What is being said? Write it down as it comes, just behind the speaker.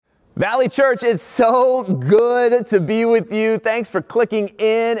Valley Church, it's so good to be with you. Thanks for clicking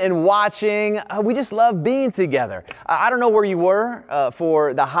in and watching. We just love being together. I don't know where you were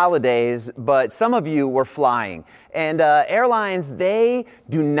for the holidays, but some of you were flying. And airlines, they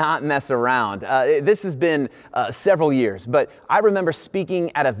do not mess around. This has been several years, but I remember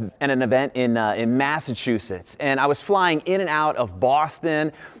speaking at an event in Massachusetts, and I was flying in and out of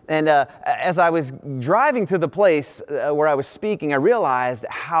Boston. And as I was driving to the place where I was speaking, I realized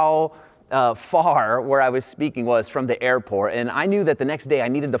how far where I was speaking was from the airport. And I knew that the next day I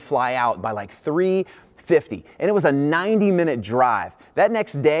needed to fly out by like 3:50. And it was a 90-minute drive. That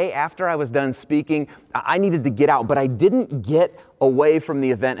next day, after I was done speaking, I needed to get out, but I didn't get away from the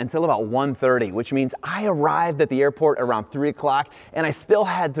event until about 1:30, which means I arrived at the airport around 3 o'clock, and I still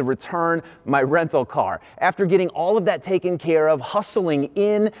had to return my rental car. After getting all of that taken care of, hustling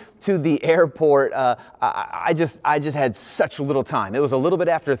in to the airport, I just had such little time. It was a little bit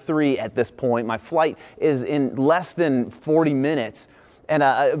after 3 at this point. My flight is in less than 40 minutes.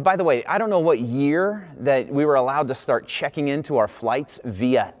 And by the way, I don't know what year that we were allowed to start checking into our flights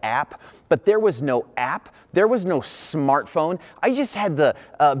via app, but there was no app. There was no smartphone. I just had to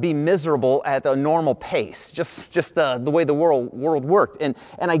be miserable at a normal pace, just the way the world worked. And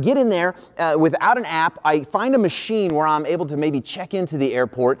I get in there without an app. I find a machine where I'm able to maybe check into the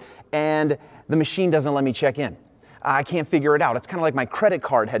airport, and the machine doesn't let me check in. I can't figure it out. It's kind of like my credit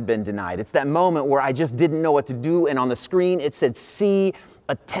card had been denied. It's that moment where I just didn't know what to do, and on the screen it said "See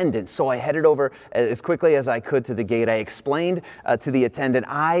attendant." So I headed over as quickly as I could to the gate. I explained to the attendant,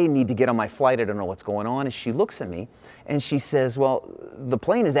 I need to get on my flight. I don't know what's going on. And she looks at me and she says, well, the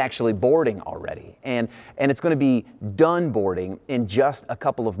plane is actually boarding already, and it's going to be done boarding in just a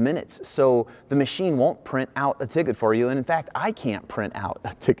couple of minutes. So the machine won't print out a ticket for you. And in fact, I can't print out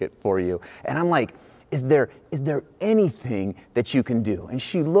a ticket for you. And I'm like, is there anything that you can do? And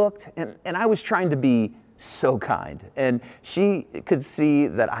she looked, and I was trying to be so kind. And she could see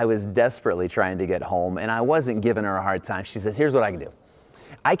that I was desperately trying to get home, and I wasn't giving her a hard time. She says, here's what I can do.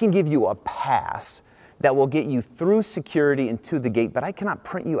 I can give you a pass that will get you through security and to the gate, but I cannot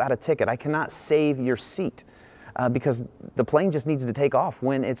print you out a ticket. I cannot save your seat. Because the plane just needs to take off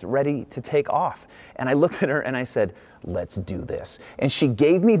when it's ready to take off. And I looked at her and I said, let's do this. And she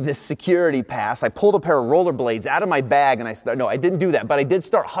gave me this security pass. I pulled a pair of rollerblades out of my bag and I didn't do that, but I did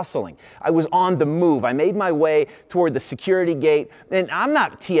start hustling. I was on the move. I made my way toward the security gate, and I'm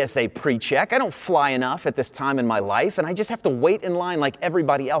not TSA pre-check. I don't fly enough at this time in my life, and I just have to wait in line like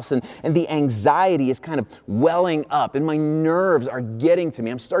everybody else. And the anxiety is kind of welling up, and my nerves are getting to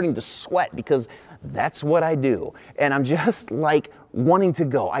me. I'm starting to sweat because that's what I do. And I'm just like wanting to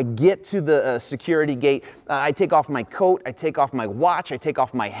go. I get to the security gate. I take off my coat. I take off my watch. I take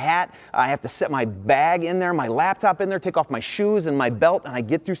off my hat. I have to set my bag in there, my laptop in there, take off my shoes and my belt, and I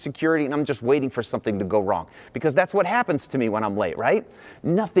get through security, and I'm just waiting for something to go wrong. Because that's what happens to me when I'm late, right?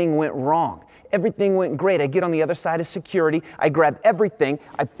 Nothing went wrong. Everything went great. I get on the other side of security. I grab everything.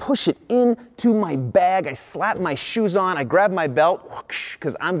 I push it into my bag. I slap my shoes on. I grab my belt,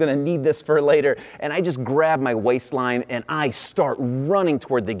 because I'm going to need this for later. And I just grab my waistline and I start running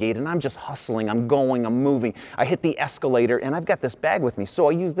toward the gate. And I'm just hustling. I'm going. I'm moving. I hit the escalator, and I've got this bag with me. So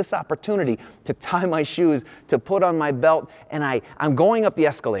I use this opportunity to tie my shoes, to put on my belt, and I'm going up the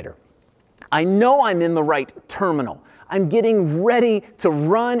escalator. I know I'm in the right terminal. I'm getting ready to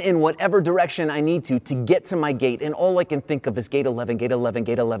run in whatever direction I need to get to my gate. And all I can think of is gate 11, gate 11,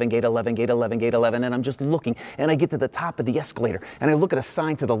 gate 11, gate 11, gate 11, gate 11. And I'm just looking, and I get to the top of the escalator, and I look at a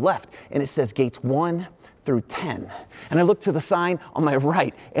sign to the left, and it says gates 1 through 10. And I look to the sign on my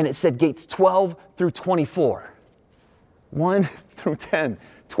right, and it said gates 12 through 24. 1 through 10,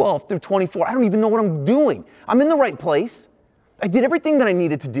 12 through 24. I don't even know what I'm doing. I'm in the right place. I did everything that I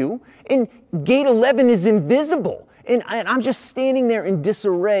needed to do, and gate 11 is invisible. And I'm just standing there in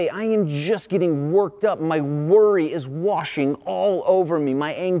disarray. I am just getting worked up. My worry is washing all over me.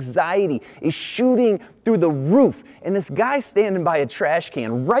 My anxiety is shooting through the roof. And this guy standing by a trash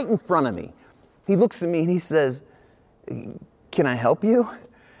can right in front of me, he looks at me and he says, can I help you?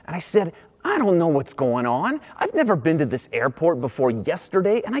 And I said, I don't know what's going on. I've never been to this airport before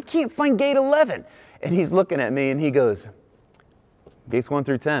yesterday, and I can't find gate 11. And he's looking at me and he goes, gates 1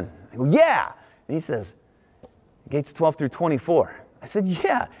 through 10. I go, yeah. And he says, gates 12 through 24. I said,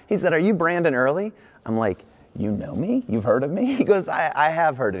 yeah. He said, are you Brandon Early? I'm like, you know me? You've heard of me? He goes, I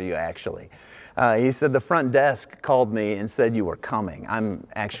have heard of you, actually. He said, the front desk called me and said you were coming. I'm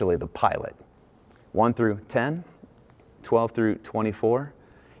actually the pilot. 1 through 10, 12 through 24.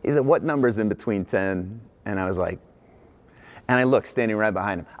 He said, what number's in between 10? And I was like, And I looked, standing right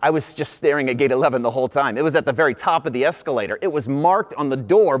behind him. I was just staring at gate 11 the whole time. It was at the very top of the escalator. It was marked on the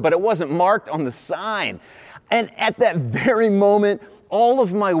door, but it wasn't marked on the sign. And at that very moment, all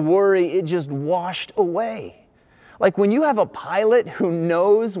of my worry, it just washed away. Like when you have a pilot who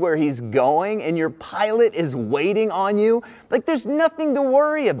knows where he's going and your pilot is waiting on you, like there's nothing to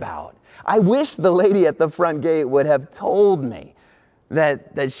worry about. I wish the lady at the front gate would have told me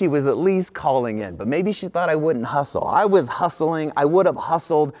that she was at least calling in, but maybe she thought I wouldn't hustle. I was hustling, I would have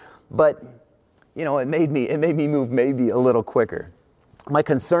hustled, but you know, it made me move maybe a little quicker. My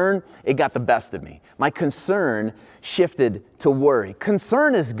concern, it got the best of me. My concern shifted to worry.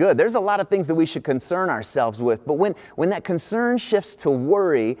 Concern is good. There's a lot of things that we should concern ourselves with, but when that concern shifts to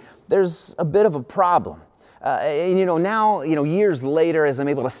worry, there's a bit of a problem. Now, years later, as I'm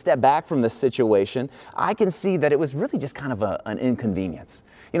able to step back from this situation, I can see that it was really just kind of an inconvenience.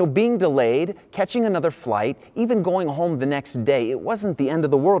 Being delayed, catching another flight, even going home the next day, it wasn't the end of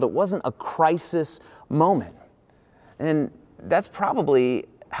the world. It wasn't a crisis moment. And that's probably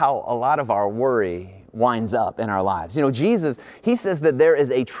how a lot of our worry winds up in our lives. Jesus, he says that there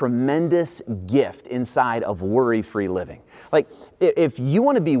is a tremendous gift inside of worry-free living. Like, if you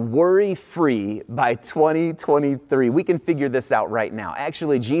want to be worry-free by 2023, we can figure this out right now.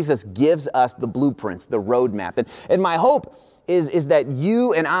 Actually, Jesus gives us the blueprints, the roadmap. And my hope is that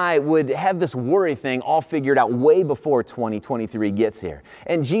you and I would have this worry thing all figured out way before 2023 gets here.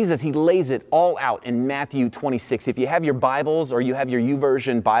 And Jesus, he lays it all out in Matthew 26. If you have your Bibles or you have your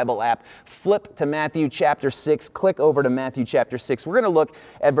YouVersion Bible app, flip to Matthew chapter 6, click over to Matthew chapter 6. We're going to look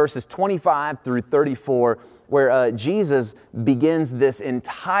at verses 25 through 34, where Jesus begins this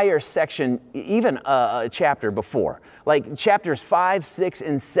entire section, even a chapter before. Like chapters 5, 6,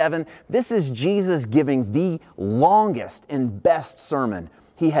 and 7, this is Jesus giving the longest and best sermon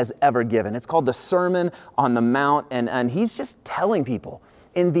he has ever given. It's called the Sermon on the Mount, and he's just telling people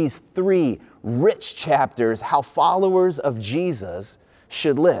in these 3 rich chapters how followers of Jesus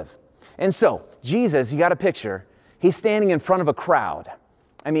should live. And so, Jesus, you got a picture, he's standing in front of a crowd.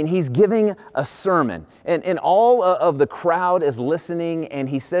 I mean, he's giving a sermon, and all of the crowd is listening, and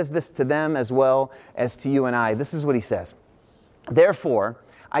he says this to them as well as to you and I. This is what he says. Therefore,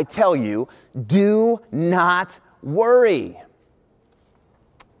 I tell you, do not worry.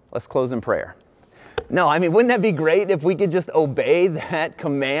 Let's close in prayer. No, I mean, wouldn't that be great if we could just obey that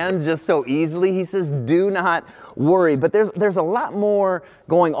command just so easily? He says, do not worry. But there's a lot more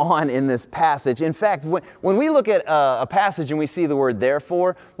going on in this passage. In fact, when we look at a passage and we see the word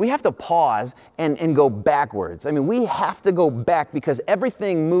therefore, we have to pause and go backwards. I mean, we have to go back because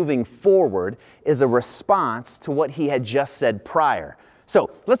everything moving forward is a response to what he had just said prior. So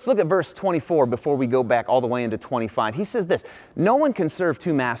let's look at verse 24 before we go back all the way into 25. He says this, no one can serve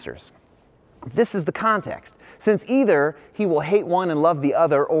 2 masters. This is the context. Since either he will hate one and love the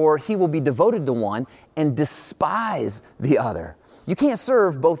other, or he will be devoted to one and despise the other. You can't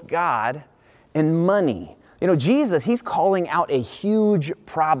serve both God and money. Jesus, he's calling out a huge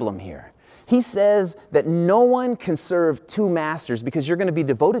problem here. He says that no one can serve 2 masters because you're going to be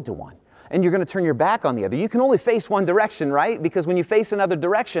devoted to one and you're going to turn your back on the other. You can only face one direction, right? Because when you face another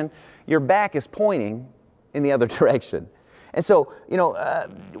direction, your back is pointing in the other direction. And so,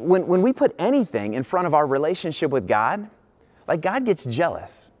 when we put anything in front of our relationship with God, like God gets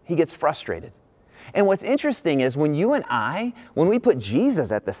jealous, he gets frustrated. And what's interesting is when we put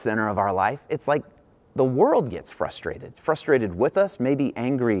Jesus at the center of our life, it's like the world gets frustrated with us, maybe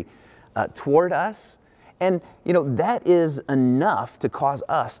angry toward us. And, that is enough to cause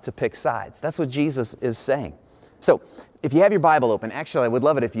us to pick sides. That's what Jesus is saying. So if you have your Bible open, actually, I would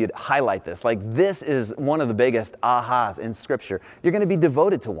love it if you'd highlight this. Like, this is one of the biggest ahas in Scripture. You're going to be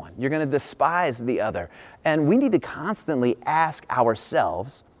devoted to one. You're going to despise the other. And we need to constantly ask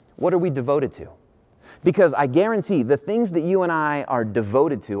ourselves, what are we devoted to? Because I guarantee the things that you and I are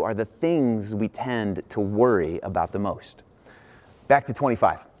devoted to are the things we tend to worry about the most. Back to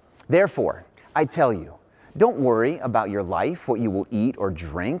 25. Therefore, I tell you, don't worry about your life, what you will eat or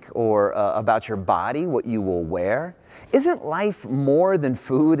drink, or about your body, what you will wear. Isn't life more than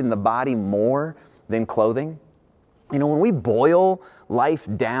food and the body more than clothing? When we boil life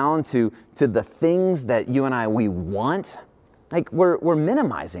down to the things that you and I, we want, like we're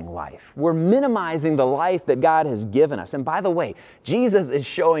minimizing life. We're minimizing the life that God has given us. And by the way, Jesus is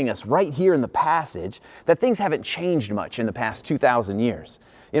showing us right here in the passage that things haven't changed much in the past 2,000 years.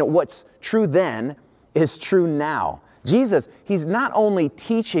 What's true then is true now. Jesus, he's not only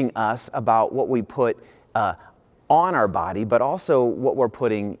teaching us about what we put on our body, but also what we're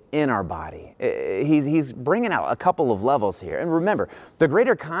putting in our body. He's bringing out a couple of levels here. And remember, the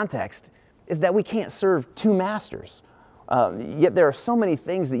greater context is that we can't serve 2 masters. Yet there are so many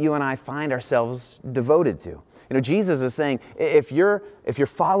things that you and I find ourselves devoted to. You know, Jesus is saying, if you're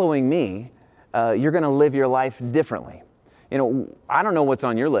following me, you're going to live your life differently. You know, I don't know what's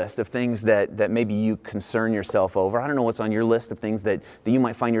on your list of things that maybe you concern yourself over. I don't know what's on your list of things that you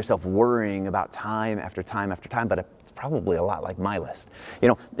might find yourself worrying about time after time after time, but it's probably a lot like my list. You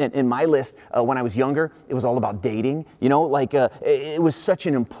know, in my list, when I was younger, it was all about dating. You know, like it was such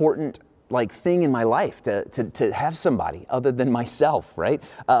an important thing in my life to have somebody other than myself, right?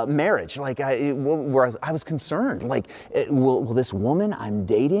 Marriage, whereas I was concerned, will this woman I'm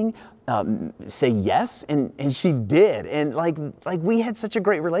dating say yes? And she did. And like we had such a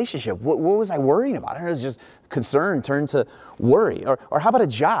great relationship. What was I worrying about? I was just concern turned to worry. Or how about a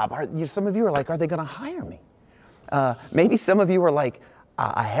job? Some of you are like, are they going to hire me? Maybe some of you are like,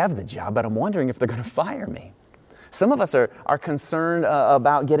 I have the job, but I'm wondering if they're going to fire me. Some of us are concerned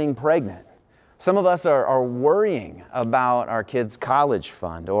about getting pregnant. Some of us are worrying about our kids' college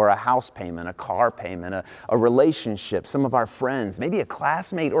fund or a house payment, a car payment, a relationship, some of our friends, maybe a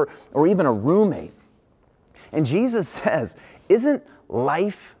classmate or even a roommate. And Jesus says, isn't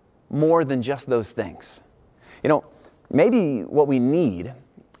life more than just those things? You know, maybe what we need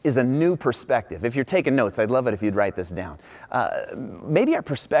is a new perspective. If you're taking notes, I'd love it if you'd write this down. Maybe our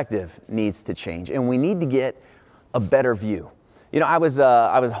perspective needs to change and we need to get a better view. You know, I was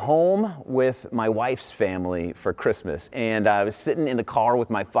home with my wife's family for Christmas, and I was sitting in the car with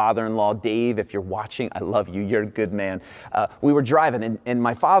my father-in-law, Dave. If you're watching, I love you. You're a good man. We were driving, and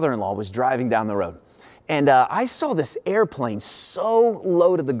my father-in-law was driving down the road. And I saw this airplane so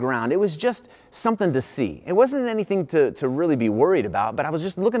low to the ground. It was just something to see. It wasn't anything to really be worried about, but I was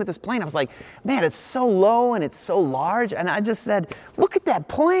just looking at this plane. I was like, man, it's so low and it's so large. And I just said, look at that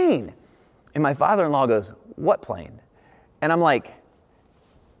plane. And my father-in-law goes, what plane? And I'm like,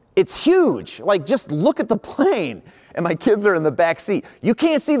 it's huge. Like, just look at the plane. And my kids are in the back seat. You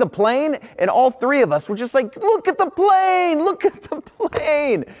can't see the plane? And all three of us were just like, look at the plane, look at the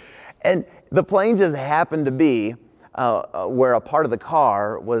plane. And the plane just happened to be where a part of the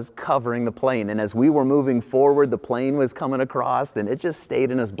car was covering the plane. And as we were moving forward, the plane was coming across, and it just stayed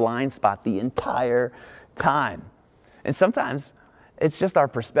in its blind spot the entire time. And sometimes it's just our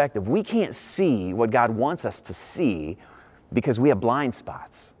perspective. We can't see what God wants us to see because we have blind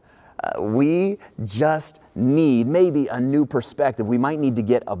spots. We just need maybe a new perspective. We might need to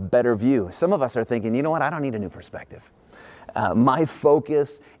get a better view. Some of us are thinking, you know what, I don't need a new perspective. My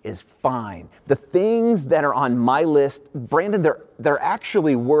focus is fine. The things that are on my list, Brandon, they're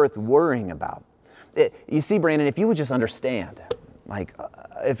actually worth worrying about. You see, Brandon, if you would just understand,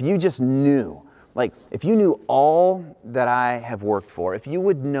 if you just knew, if you knew all that I have worked for, if you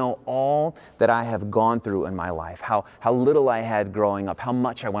would know all that I have gone through in my life, how little I had growing up, how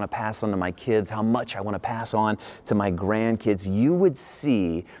much I want to pass on to my kids, how much I want to pass on to my grandkids, you would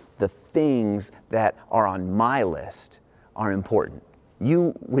see the things that are on my list are important.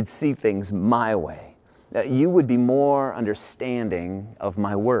 You would see things my way. You would be more understanding of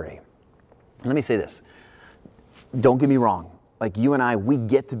my worry. Let me say this. Don't get me wrong. Like you and I, we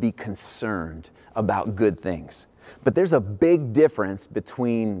get to be concerned about good things. But there's a big difference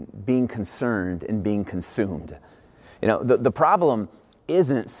between being concerned and being consumed. You know, the problem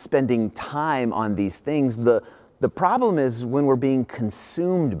isn't spending time on these things. The problem is when we're being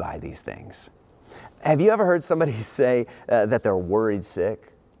consumed by these things. Have you ever heard somebody say that they're worried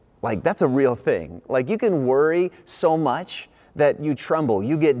sick? Like, that's a real thing. Like, you can worry so much that you tremble,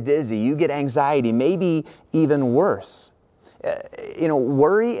 you get dizzy, you get anxiety, maybe even worse.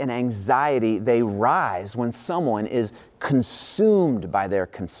 Worry and anxiety, they rise when someone is consumed by their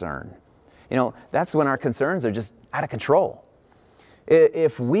concern. That's when our concerns are just out of control.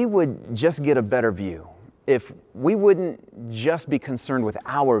 If we would just get a better view, if we wouldn't just be concerned with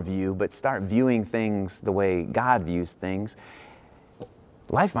our view, but start viewing things the way God views things,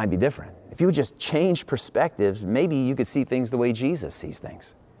 life might be different. If you would just change perspectives, maybe you could see things the way Jesus sees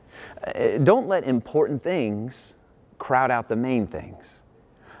things. Don't let important things crowd out the main things.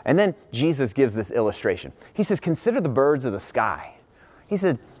 And then Jesus gives this illustration. He says, consider the birds of the sky. He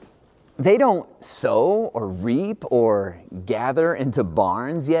said, they don't sow or reap or gather into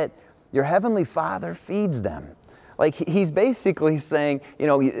barns, yet your heavenly Father feeds them. Like, he's basically saying,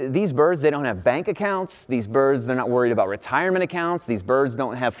 these birds, they don't have bank accounts. These birds, they're not worried about retirement accounts. These birds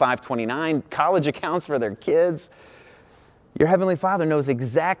don't have 529 college accounts for their kids. Your heavenly Father knows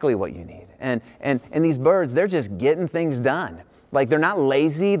exactly what you need. And these birds, they're just getting things done. Like, they're not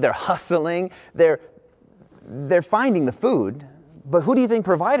lazy, they're hustling, they're finding the food. But who do you think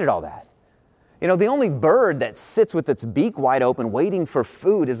provided all that? The only bird that sits with its beak wide open waiting for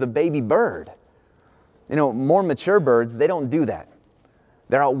food is a baby bird. You know, more mature birds, they don't do that.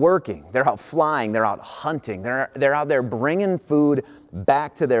 They're out working, they're out flying, they're out hunting, they're out there bringing food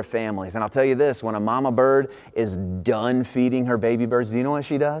back to their families. And I'll tell you this, when a mama bird is done feeding her baby birds, do you know what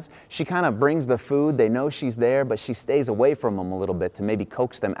she does? She kind of brings the food, they know she's there, but she stays away from them a little bit to maybe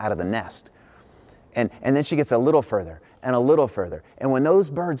coax them out of the nest. And then she gets a little further and a little further. And when those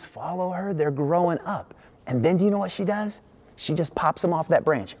birds follow her, they're growing up. And then do you know what she does? She just pops them off that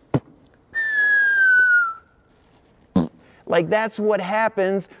branch. Like that's what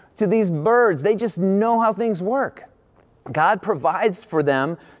happens to these birds. They just know how things work. God provides for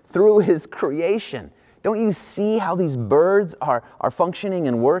them through His creation. Don't you see how these birds are functioning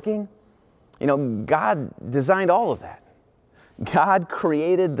and working? You know, God designed all of that. God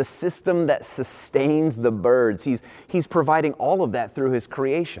created the system that sustains the birds. He's providing all of that through His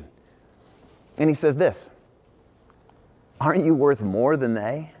creation. And He says this, aren't you worth more than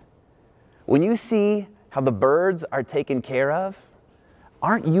they? When you see how the birds are taken care of,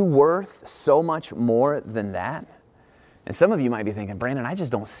 aren't you worth so much more than that? And some of you might be thinking, Brandon, I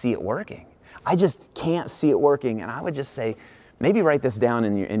just don't see it working. I just can't see it working. And I would just say, maybe write this down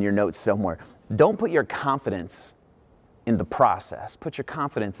in your notes somewhere. Don't put your confidence in the process. Put your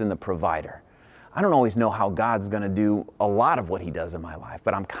confidence in the provider. I don't always know how God's going to do a lot of what He does in my life,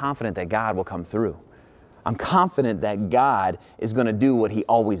 but I'm confident that God will come through. I'm confident that God is going to do what He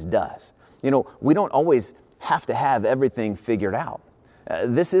always does. You know, we don't always have to have everything figured out.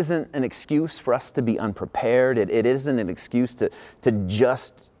 This isn't an excuse for us to be unprepared. It isn't an excuse to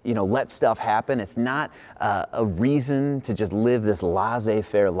just, let stuff happen. It's not a reason to just live this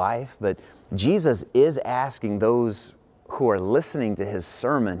laissez-faire life. But Jesus is asking those who are listening to His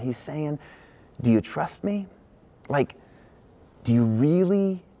sermon, He's saying, do you trust me? Like, do you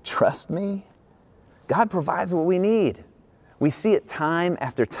really trust me? God provides what we need. We see it time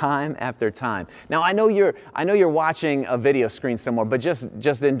after time after time. Now, I know you're watching a video screen somewhere, but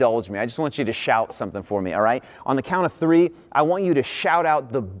just indulge me. I just want you to shout something for me, all right? On the count of 3, I want you to shout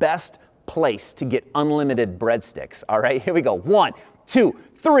out the best place to get unlimited breadsticks, all right? Here we go. 1, 2,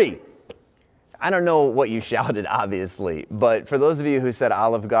 3. I don't know what you shouted, obviously, but for those of you who said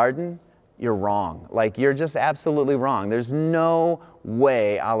Olive Garden, you're wrong. Like, you're just absolutely wrong. There's no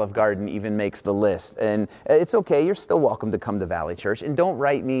way Olive Garden even makes the list. And it's okay. You're still welcome to come to Valley Church. And don't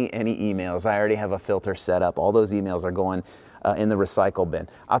write me any emails. I already have a filter set up. All those emails are going in the recycle bin.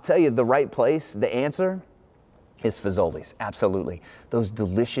 I'll tell you the right place, the answer is Fazoli's. Absolutely. Those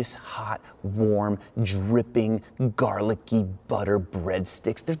delicious, hot, warm, dripping, garlicky butter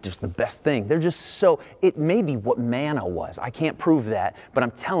breadsticks. They're just the best thing. They're just it may be what manna was. I can't prove that, but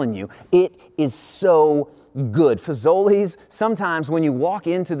I'm telling you, it is so good. Fazoli's, sometimes when you walk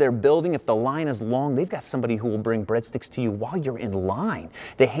into their building, if the line is long, they've got somebody who will bring breadsticks to you while you're in line.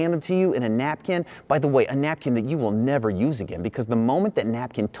 They hand them to you in a napkin. By the way, a napkin that you will never use again, because the moment that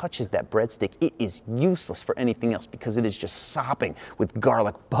napkin touches that breadstick, it is useless for anything else because it is just sopping with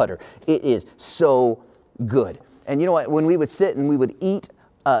garlic butter. It is so good. And you know what? When we would sit and we would eat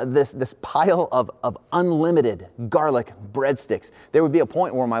this pile of unlimited garlic breadsticks, there would be a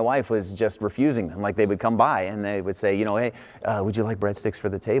point where my wife was just refusing them. Like, they would come by and they would say, hey, would you like breadsticks for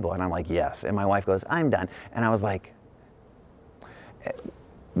the table? And I'm like, yes. And my wife goes, I'm done. And I was like,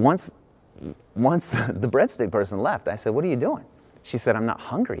 once the breadstick person left, I said, what are you doing? She said, I'm not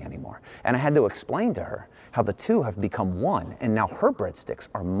hungry anymore. And I had to explain to her how the two have become one, and now her breadsticks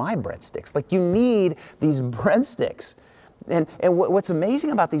are my breadsticks. Like, you need these breadsticks. And what's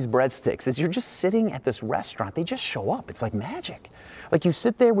amazing about these breadsticks is you're just sitting at this restaurant. They just show up. It's like magic. Like, you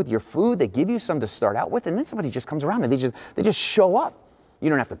sit there with your food, they give you some to start out with, and then somebody just comes around and they just show up. You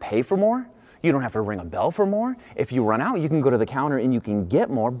don't have to pay for more. You don't have to ring a bell for more. If you run out, you can go to the counter and you can get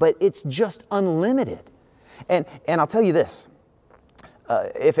more, but it's just unlimited. And I'll tell you this,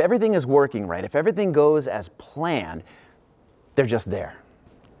 if everything is working right, if everything goes as planned, they're just there.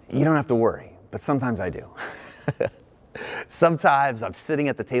 You don't have to worry, but sometimes I do. Sometimes I'm sitting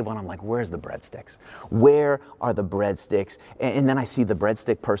at the table and I'm like, where's the breadsticks? Where are the breadsticks? And then I see the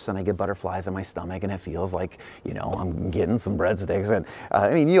breadstick person, I get butterflies in my stomach, and it feels like, I'm getting some breadsticks.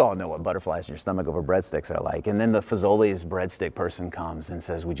 And you all know what butterflies in your stomach over breadsticks are like. And then the Fazoli's breadstick person comes and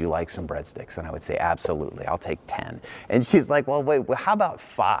says, would you like some breadsticks? And I would say, absolutely, I'll take 10. And she's like, well, wait, how about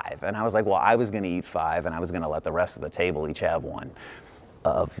 5? And I was like, well, I was going to eat 5 and I was going to let the rest of the table each have one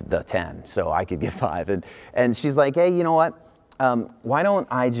of the 10, so I could get 5. And she's like, hey, you know what? Why don't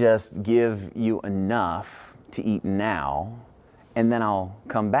I just give you enough to eat now, and then I'll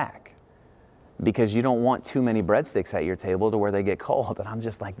come back? Because you don't want too many breadsticks at your table to where they get cold. And I'm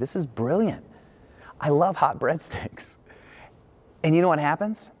just like, this is brilliant. I love hot breadsticks. And you know what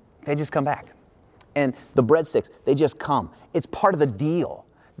happens? They just come back. And the breadsticks, they just come. It's part of the deal.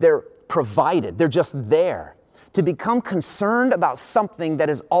 They're provided. They're just there. To become concerned about something that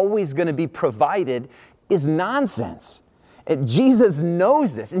is always going to be provided is nonsense. And Jesus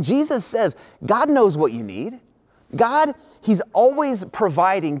knows this. And Jesus says, God knows what you need. God, He's always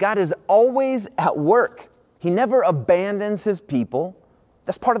providing. God is always at work. He never abandons His people.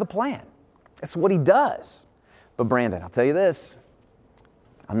 That's part of the plan. That's what He does. But Brandon, I'll tell you this.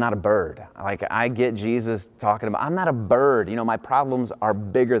 I'm not a bird. Like, I get Jesus talking about, I'm not a bird. You know, my problems are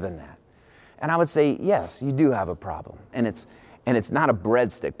bigger than that. And I would say, yes, you do have a problem. And it's not a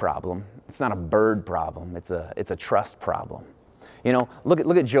breadstick problem. It's not a bird problem. It's a trust problem. You know,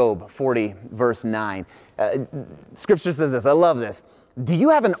 look at Job 40, verse 9. Scripture says this. I love this. Do you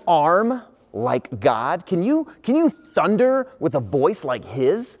have an arm like God? Can you thunder with a voice like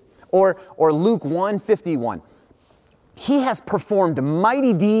His? Or Luke 1:51. He has performed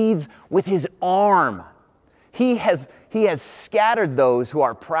mighty deeds with His arm. He has scattered those who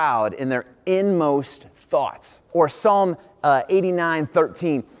are proud in their inmost thoughts. Or Psalm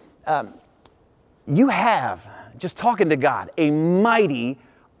 89:13. You have, just talking to God, a mighty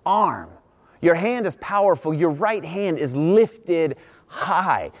arm. Your hand is powerful. Your right hand is lifted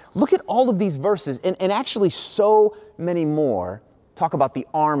high. Look at all of these verses, and actually so many more talk about the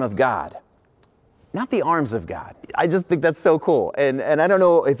arm of God. Not the arms of God. I just think that's so cool. And I don't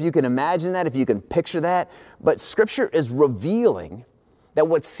know if you can imagine that, if you can picture that, but Scripture is revealing that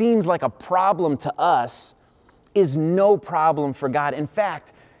what seems like a problem to us is no problem for God. In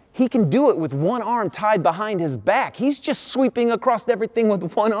fact, He can do it with one arm tied behind His back. He's just sweeping across everything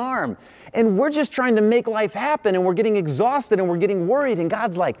with one arm. And we're just trying to make life happen, and we're getting exhausted, and we're getting worried, and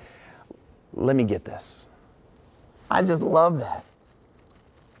God's like, let me get this. I just love that.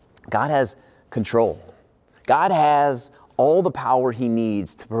 God has control. God has all the power He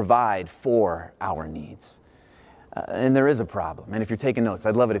needs to provide for our needs. And there is a problem. And if you're taking notes,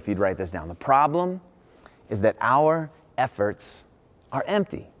 I'd love it if you'd write this down. The problem is that our efforts are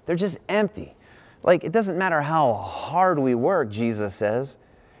empty. They're just empty. Like, it doesn't matter how hard we work, Jesus says.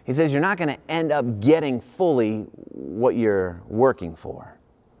 He says you're not going to end up getting fully what you're working for.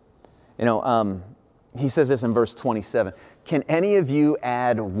 You know, He says this in verse 27. Can any of you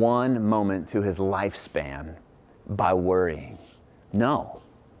add one moment to his lifespan by worrying? No.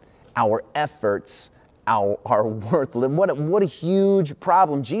 Our efforts are worthless. What a huge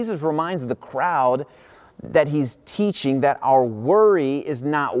problem. Jesus reminds the crowd that He's teaching that our worry is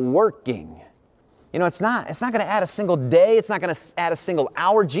not working. You know, it's not going to add a single day. It's not going to add a single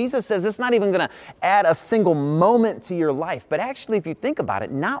hour. Jesus says it's not even going to add a single moment to your life. But actually, if you think about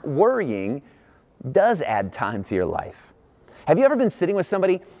it, not worrying does add time to your life. Have you ever been sitting with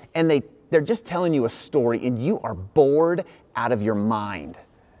somebody and they're just telling you a story and you are bored out of your mind?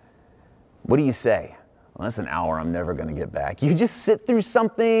 What do you say? Well, that's an hour I'm never going to get back. You just sit through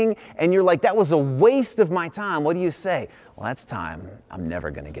something and you're like, that was a waste of my time. What do you say? Well, that's time I'm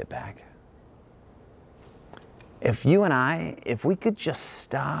never going to get back. If you and I, if we could just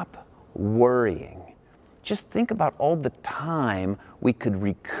stop worrying, just think about all the time we could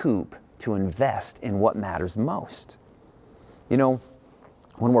recoup to invest in what matters most. You know,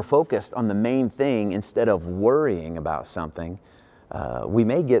 when we're focused on the main thing instead of worrying about something, we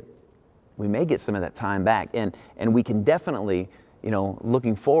may get some of that time back, and we can definitely, you know,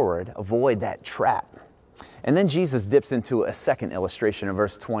 looking forward, avoid that trap. And then Jesus dips into a second illustration in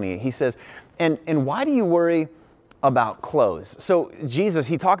verse 20. He says, and why do you worry about clothes? So Jesus,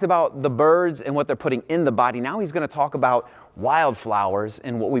 He talked about the birds and what they're putting in the body. Now He's going to talk about wildflowers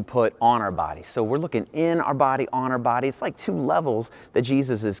and what we put on our body. So we're looking in our body, on our body. It's like two levels that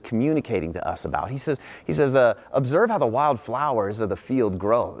Jesus is communicating to us about. He says, observe how the wildflowers of the field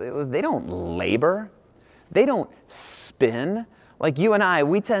grow. They don't labor. They don't spin. Like you and I,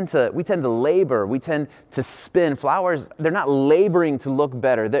 we tend to labor. We tend to spin. Flowers, they're not laboring to look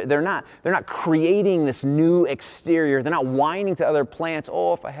better. They're not creating this new exterior. They're not whining to other plants,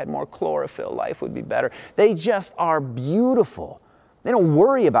 oh, if I had more chlorophyll, life would be better. They just are beautiful. They don't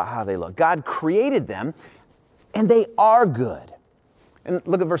worry about how they look. God created them, and they are good. And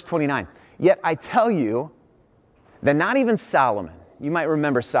look at verse 29. Yet I tell you that not even Solomon, you might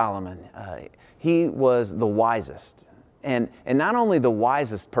remember Solomon, he was the wisest. And not only the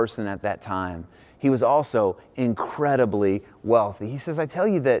wisest person at that time, he was also incredibly wealthy. He says, I tell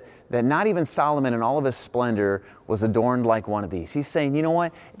you that not even Solomon in all of his splendor was adorned like one of these. He's saying, you know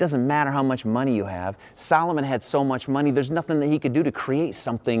what? It doesn't matter how much money you have. Solomon had so much money, there's nothing that he could do to create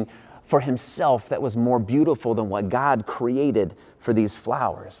something for himself that was more beautiful than what God created for these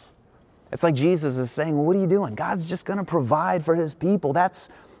flowers. It's like Jesus is saying, well, what are you doing? God's just going to provide for His people. That's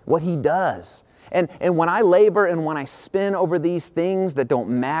what He does. And when I labor and when I spin over these things that don't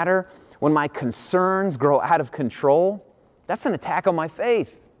matter, when my concerns grow out of control, that's an attack on my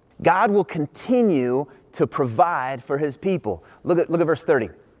faith. God will continue to provide for his people. Look at verse 30.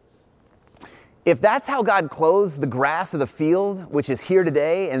 If that's how God clothes the grass of the field, which is here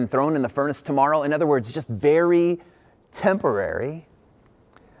today and thrown in the furnace tomorrow, in other words, just very temporary,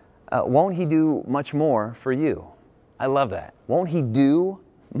 won't he do much more for you? I love that. Won't he do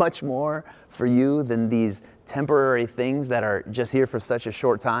much more for you than these temporary things that are just here for such a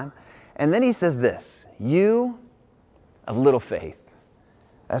short time? And then he says this, you of little faith.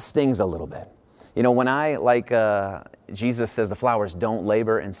 That stings a little bit. You know, when I, Jesus says the flowers don't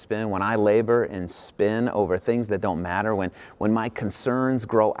labor and spin, when I labor and spin over things that don't matter, when my concerns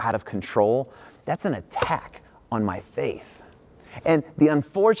grow out of control, that's an attack on my faith. And the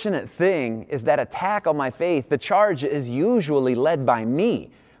unfortunate thing is that attack on my faith, the charge is usually led by me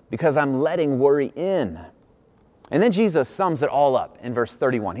because I'm letting worry in. And then Jesus sums it all up in verse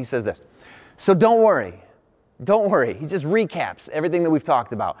 31. He says this, so don't worry. Don't worry. He just recaps everything that we've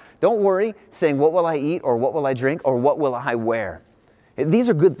talked about. Don't worry, saying, what will I eat, or what will I drink, or what will I wear? These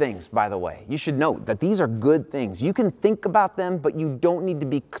are good things, by the way. You should note that these are good things. You can think about them, but you don't need to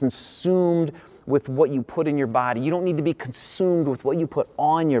be consumed with what you put in your body. You don't need to be consumed with what you put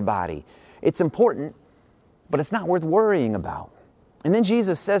on your body. It's important, but it's not worth worrying about. And then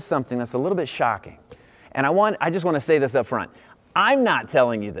Jesus says something that's a little bit shocking. And I just want to say this up front. I'm not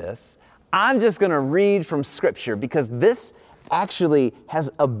telling you this. I'm just going to read from Scripture because this actually has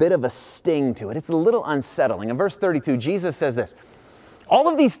a bit of a sting to it. It's a little unsettling. In verse 32, Jesus says this, all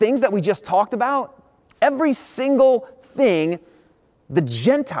of these things that we just talked about, every single thing, the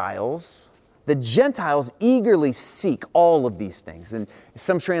Gentiles eagerly seek all of these things. And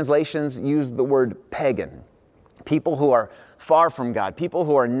some translations use the word pagan, people who are far from God, people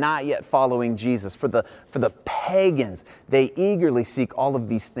who are not yet following Jesus. For the pagans, they eagerly seek all of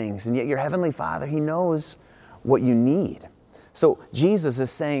these things. And yet your Heavenly Father, He knows what you need. So Jesus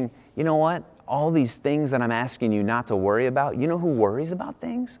is saying, you know what? All these things that I'm asking you not to worry about, you know who worries about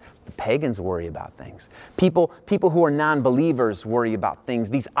things? The pagans worry about things. People who are non-believers worry about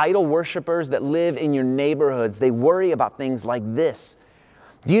things. These idol worshipers that live in your neighborhoods, they worry about things like this.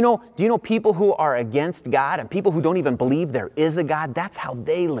 Do you know people who are against God and people who don't even believe there is a God? That's how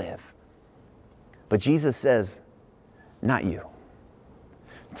they live. But Jesus says, not you.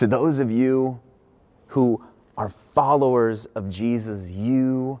 To those of you who are followers of Jesus,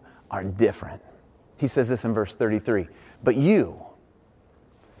 you are different. He says this in verse 33, but you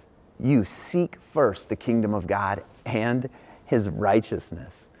seek first the kingdom of God and His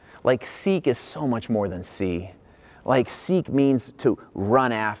righteousness. Like seek is so much more than see. Like seek means to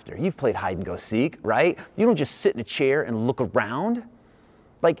run after. You've played hide and go seek, right? You don't just sit in a chair and look around.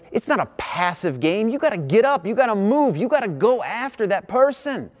 Like it's not a passive game. You got to get up. You got to move. You got to go after that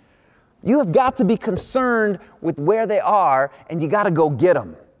person. You have got to be concerned with where they are and you got to go get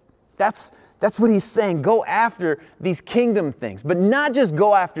them. That's what he's saying. Go after these kingdom things, but not just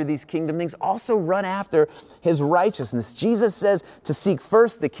go after these kingdom things, also run after His righteousness. Jesus says to seek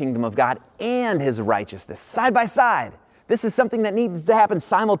first the kingdom of God and His righteousness, side by side. This is something that needs to happen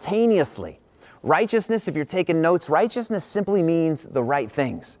simultaneously. Righteousness, if you're taking notes, righteousness simply means the right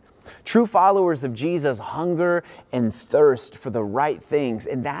things. True followers of Jesus hunger and thirst for the right things,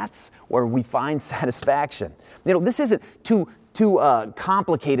 and that's where we find satisfaction. You know, this isn't too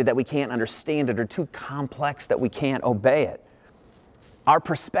complicated that we can't understand it or too complex that we can't obey it. Our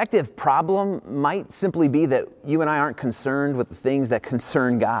perspective problem might simply be that you and I aren't concerned with the things that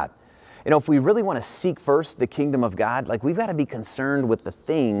concern God. You know, if we really want to seek first the kingdom of God, like we've got to be concerned with the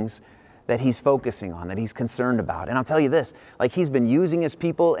things that He's focusing on, that He's concerned about. And I'll tell you this, like He's been using His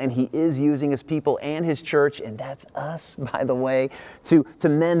people and He is using His people and His church, and that's us, by the way, to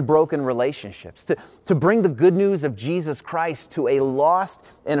mend broken relationships, to bring the good news of Jesus Christ to a lost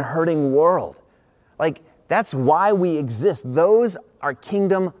and hurting world. Like that's why we exist. Those are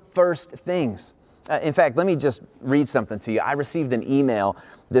kingdom first things. In fact, let me just read something to you. I received an email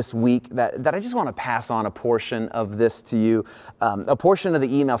this week that I just want to pass on a portion of this to you. A portion of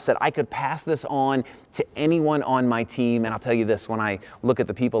the email said I could pass this on to anyone on my team. And I'll tell you this, when I look at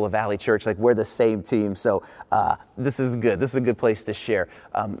the people of Valley Church, like we're the same team. So this is good. This is a good place to share.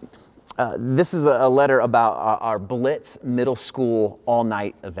 This is a letter about our Blitz Middle School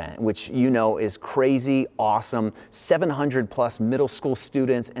all-night event, which you know is crazy, awesome. 700 plus middle school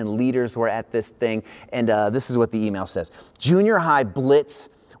students and leaders were at this thing. And this is what the email says. Junior high Blitz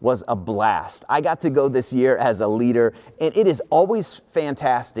was a blast. I got to go this year as a leader, and it is always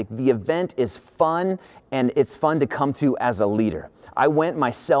fantastic. The event is fun, and it's fun to come to as a leader. I went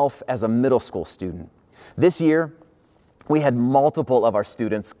myself as a middle school student. This year, we had multiple of our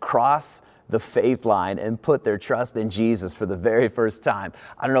students cross the faith line and put their trust in Jesus for the very first time.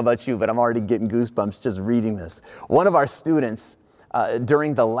 I don't know about you, but I'm already getting goosebumps just reading this. One of our students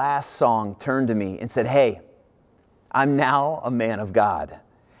during the last song turned to me and said, "Hey, I'm now a man of God.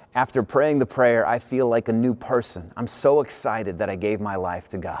 After praying the prayer, I feel like a new person. I'm so excited that I gave my life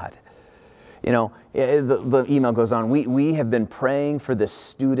to God." You know, the email goes on. We have been praying for this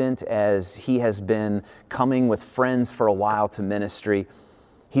student as he has been coming with friends for a while to ministry.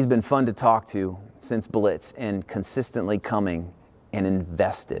 He's been fun to talk to since Blitz and consistently coming and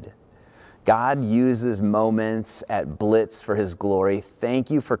invested. God uses moments at Blitz for His glory.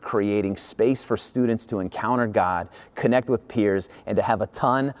 Thank you for creating space for students to encounter God, connect with peers, and to have a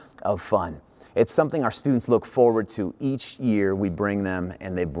ton of fun. It's something our students look forward to each year we bring them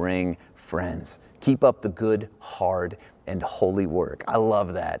and they bring friends. Keep up the good, hard, and holy work. I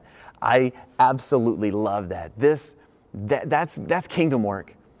love that. I absolutely love that. That's kingdom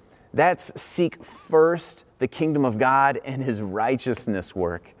work. That's seek first the kingdom of God and His righteousness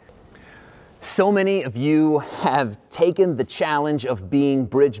work. So many of you have taken the challenge of being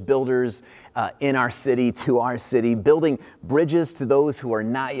bridge builders in our city, to our city, building bridges to those who are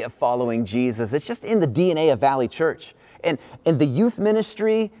not yet following Jesus. It's just in the DNA of Valley Church. And the youth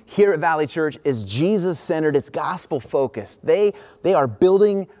ministry here at Valley Church is Jesus-centered, it's gospel-focused. They are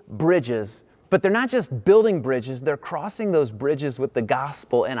building bridges, but they're not just building bridges, they're crossing those bridges with the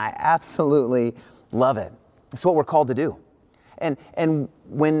gospel, and I absolutely love it. It's what we're called to do. And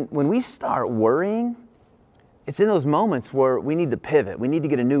when we start worrying, it's in those moments where we need to pivot. We need to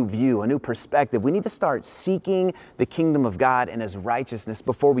get a new view, a new perspective. We need to start seeking the kingdom of God and His righteousness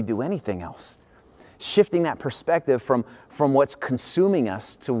before we do anything else. Shifting that perspective from what's consuming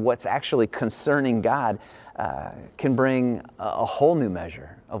us to what's actually concerning God can bring a whole new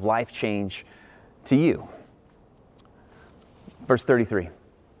measure of life change to you. Verse 33,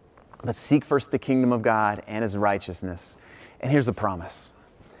 "But seek first the kingdom of God and His righteousness." And here's a promise.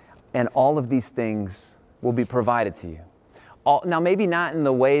 "And all of these things will be provided to you." Now, maybe not in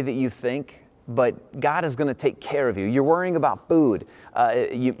the way that you think, but God is going to take care of you. You're worrying about food.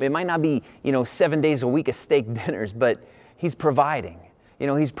 It might not be, 7 days a week of steak dinners, but He's providing.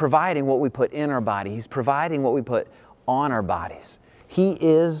 He's providing what we put in our body. He's providing what we put on our bodies. He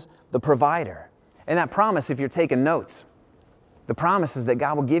is the provider. And that promise, if you're taking notes, the promise is that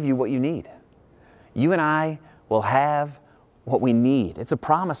God will give you what you need. You and I will have what we need. It's a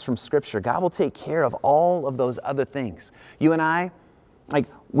promise from Scripture. God will take care of all of those other things. You and I,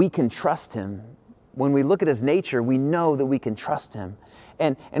 we can trust Him. When we look at His nature, we know that we can trust Him.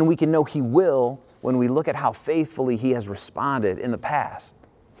 And we can know He will when we look at how faithfully He has responded in the past.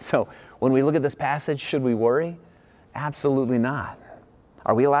 So when we look at this passage, should we worry? Absolutely not.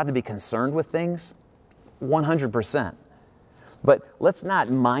 Are we allowed to be concerned with things? 100%. But let's not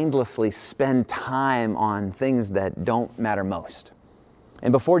mindlessly spend time on things that don't matter most.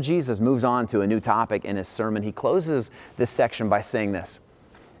 And before Jesus moves on to a new topic in His sermon, He closes this section by saying this: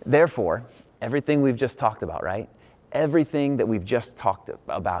 "Therefore," everything we've just talked about, right? Everything that we've just talked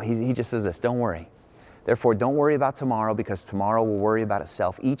about, he just says this: don't worry. "Therefore, don't worry about tomorrow, because tomorrow will worry about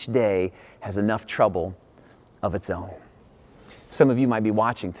itself. Each day has enough trouble of its own." Some of you might be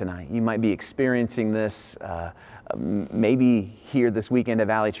watching tonight. You might be experiencing this maybe here this weekend at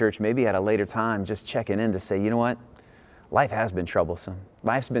Valley Church, maybe at a later time, just checking in to say, you know what? Life has been troublesome.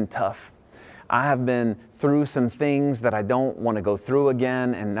 Life's been tough. I have been through some things that I don't want to go through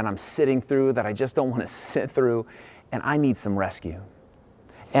again, and that I'm sitting through that I just don't want to sit through, and I need some rescue.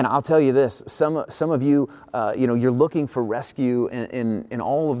 And I'll tell you this, some of you, you're looking for rescue in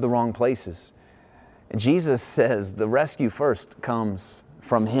all of the wrong places. And Jesus says the rescue first comes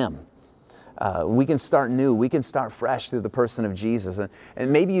from Him. We can start new. We can start fresh through the person of Jesus.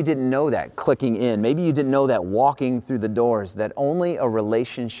 And maybe you didn't know that clicking in. Maybe you didn't know that walking through the doors, that only a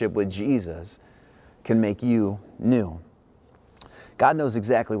relationship with Jesus can make you new. God knows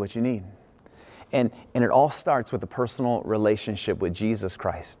exactly what you need. And it all starts with a personal relationship with Jesus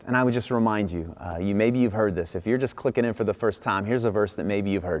Christ. And I would just remind you, maybe you've heard this. If you're just clicking in for the first time, here's a verse that maybe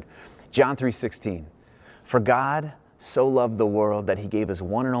you've heard. John 3:16. "For God so loved the world that He gave His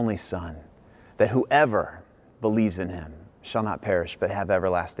one and only Son, that whoever believes in Him shall not perish but have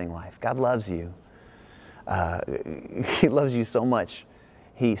everlasting life." God loves you. He loves you so much,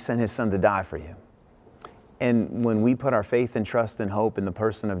 He sent His Son to die for you. And when we put our faith and trust and hope in the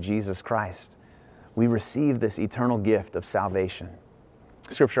person of Jesus Christ, we receive this eternal gift of salvation.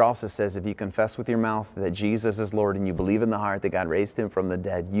 Scripture also says if you confess with your mouth that Jesus is Lord and you believe in the heart that God raised him from the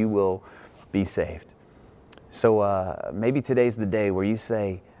dead, you will be saved. So maybe today's the day where you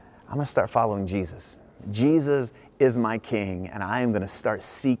say, I'm going to start following Jesus. Jesus is my King, and I am going to start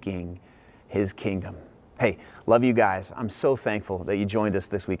seeking his kingdom. Hey, love you guys. I'm so thankful that you joined us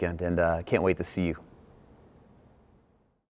this weekend, and can't wait to see you